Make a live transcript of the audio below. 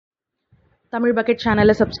Tamil bucket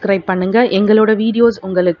சேனலை subscribe பண்ணுங்க. எங்களோட வீடியோஸ்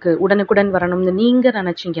உங்களுக்கு உடனுக்குடன் வரணும்னு நீங்க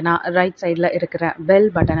நினைச்சீங்கன்னா ரைட் சைடில் இருக்கிற பெல்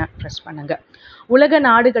பட்டனை ப்ரெஸ் பண்ணுங்க. உலக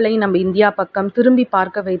நாடுகளை நம்ம இந்தியா பக்கம் திரும்பி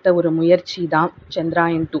பார்க்க வைத்த ஒரு முயற்சி தான்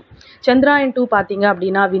சந்திராயன் 2. சந்திராயன் 2 பார்த்தீங்க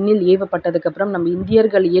அப்படின்னா விண்ணில் ஏவப்பட்டதுக்கு அப்புறம் நம்ம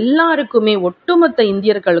இந்தியர்கள் எல்லாருக்குமே, ஒட்டுமொத்த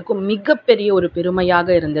இந்தியர்களுக்கும் மிகப்பெரிய ஒரு பெருமையாக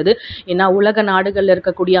இருந்தது. ஏன்னா உலக நாடுகளில்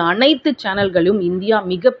இருக்கக்கூடிய அனைத்து சேனல்களும் இந்தியா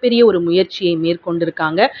மிகப்பெரிய ஒரு முயற்சியை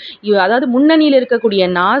மேற்கொண்டிருக்காங்க. அதாவது முன்னணியில் இருக்கக்கூடிய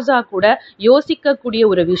நாசா கூட யோசிக்கக்கூடிய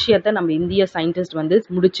ஒரு விஷயத்தை நம்ம இந்திய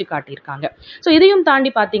சயின்டிஸ்ட் முடிச்சு காட்டியிருக்காங்க. ஸோ இதையும்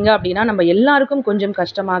தாண்டி பார்த்தீங்க அப்படின்னா நம்ம எல்லாருக்கும் கொஞ்சம்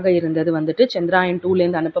கஷ்டமாக இருந்தது சந்திராயன்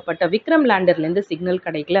 2லேருந்து அனுப்பப்பட்ட விக்ரம் லேண்டர்லேருந்து சிக்னல்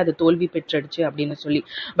கிடைக்கல, அது தோல்வி பெற்றுடுச்சு அப்படின்னு சொல்லி.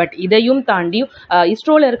 பட் இதையும் தாண்டி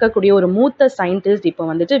இஸ்ரோல இருக்கக்கூடிய ஒரு மூத்த சயின்டிஸ்ட்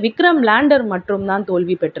இப்போ விக்ரம் லேண்டர் மட்டும் தான்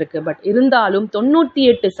தோல்வி பெற்றிருக்கு. பட் இருந்தாலும்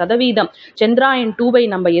 98% சந்திராயன் 2வை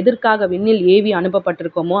நம்ம எதற்காக விண்ணில் ஏவி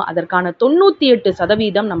அனுப்பப்பட்டிருக்கோமோ அதற்கான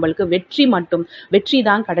 98% நம்மளுக்கு வெற்றி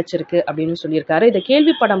தான் கிடைச்சிருக்கு அப்படின்னு சொல்லியிருக்காரு. இதை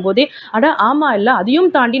கேள்விப்படும் போதே ஆமா இல்ல,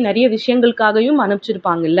 அதையும் தாண்டி நிறைய விஷயங்களுக்காகவும்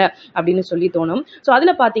அனுப்பிச்சிருப்பாங்க இல்ல அப்படின்னு சொல்லி தோணும். ஸோ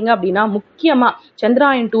அதுல பாத்தீங்க அப்படின்னா முக்கியமா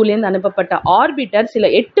சந்திராயன் 2லேருந்து அனுப்பப்பட்ட ஆர்பிட்டர் சில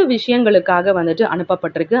 8 விஷயங்களுக்காக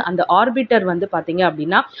அனுப்பப்பட்டிருக்கு. அந்த ஆர்பிட்டர் பாத்தீங்க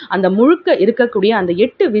அப்படின்னா அந்த முழுக்க இருக்கக்கூடிய அந்த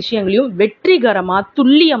 8 விஷயங்களையும் வெற்றிகரமா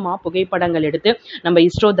துல்லியமா புகைப்படங்கள் எடுத்து நம்ம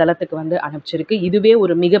இஸ்ரோ தளத்துக்கு அனுப்பிச்சிருக்கு. இதுவே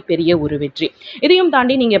ஒரு மிகப்பெரிய ஒரு வெற்றி. இதையும்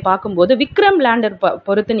தாண்டி நீங்க பார்க்கும்போது விக்ரம் லேண்டர்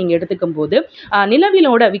பொறுத்து நீங்க எடுத்துக்கும் போது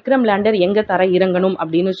நிலவிலோட விக்ரம் லேண்டர் எங்க தர இறங்கணும்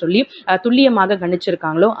அப்படின்னு சொல்லி துல்லியமாக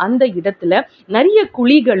கணிச்சிருக்காங்களோ அந்த இடத்துல நிறைய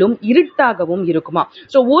குழிகளும் இருட்டாகவும் இருக்குமா.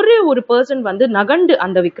 ஸோ ஒரு பர்சன் நகண்டு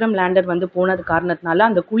அந்த விக்ரம் லேண்டர் போனது காரணத்தினால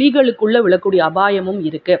அந்த குழிகளுக்குள்ள விழக்கூடிய அபாயமும்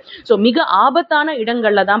இருக்கு. ஸோ மிக ஆபத்தான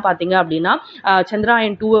இடங்கள்ல தான் பாத்தீங்க அப்படின்னா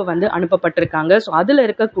சந்திராயன் 2 அனுப்பப்பட்டிருக்காங்க. ஸோ அதுல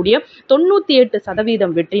இருக்கக்கூடிய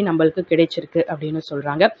 98% வெற்றி நம்மளுக்கு கிடைச்சிருக்கு அப்படின்னு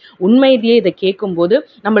சொல்றாங்க. உண்மையிலேயே இதை கேட்கும் போது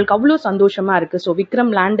நம்மளுக்கு அவ்வளவு சந்தோஷமா இருக்கு. ஸோ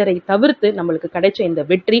விக்ரம் லேண்டரை தவிர்த்து நம்மளுக்கு கிடைச்ச இந்த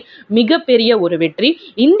வெற்றி மிகப்பெரிய ஒரு வெற்றி.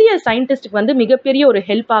 இந்திய சயின்டிஸ்டுக்கு மிகப்பெரிய ஒரு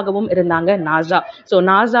ஹெல்ப்பாகவும் இருந்தாங்க நாசா. ஸோ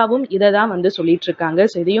நாசாவும் இதை தான் சொல்லிட்டு இருக்காங்க.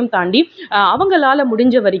 ஸோ இதையும் தாண்டி அவங்களால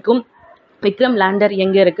முடிஞ்ச வரைக்கும் விக்ரம் லேண்டர்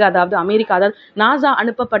எங்க இருக்கு, அதாவது அமெரிக்கா, அதாவது நாசா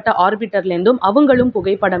அனுப்பப்பட்ட ஆர்பிட்டர்லேருந்தும் அவங்களும்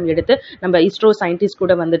புகைப்படம் எடுத்து நம்ம இஸ்ரோ சயின்டிஸ்ட்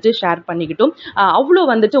கூட ஷேர் பண்ணிக்கிட்டும் அவ்வளோ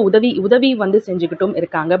உதவி செஞ்சுக்கிட்டும்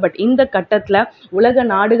இருக்காங்க. பட் இந்த கட்டத்துல உலக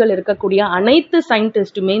நாடுகள் இருக்கக்கூடிய அனைத்து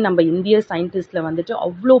சயின்டிஸ்டுமே நம்ம இந்திய சயின்டிஸ்ட்ல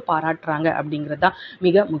அவ்வளோ பாராட்டுறாங்க அப்படிங்கிறதா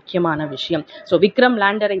மிக முக்கியமான விஷயம். ஸோ விக்ரம்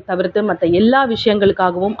லேண்டரை தவிர்த்து மற்ற எல்லா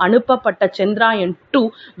விஷயங்களுக்காகவும் அனுப்பப்பட்ட சந்திராயன் 2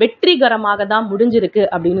 வெற்றிகரமாக தான் முடிஞ்சிருக்கு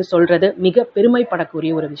அப்படின்னு சொல்றது மிக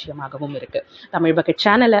பெருமைப்படக்கூடிய ஒரு விஷயமாகவும் இருக்கு. தமிழ் பக்கெட்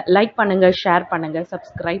சேனலை லைக் பண்ணுங்க, ஷேர் பண்ணுங்க,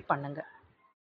 சப்ஸ்கிரைப் பண்ணுங்க.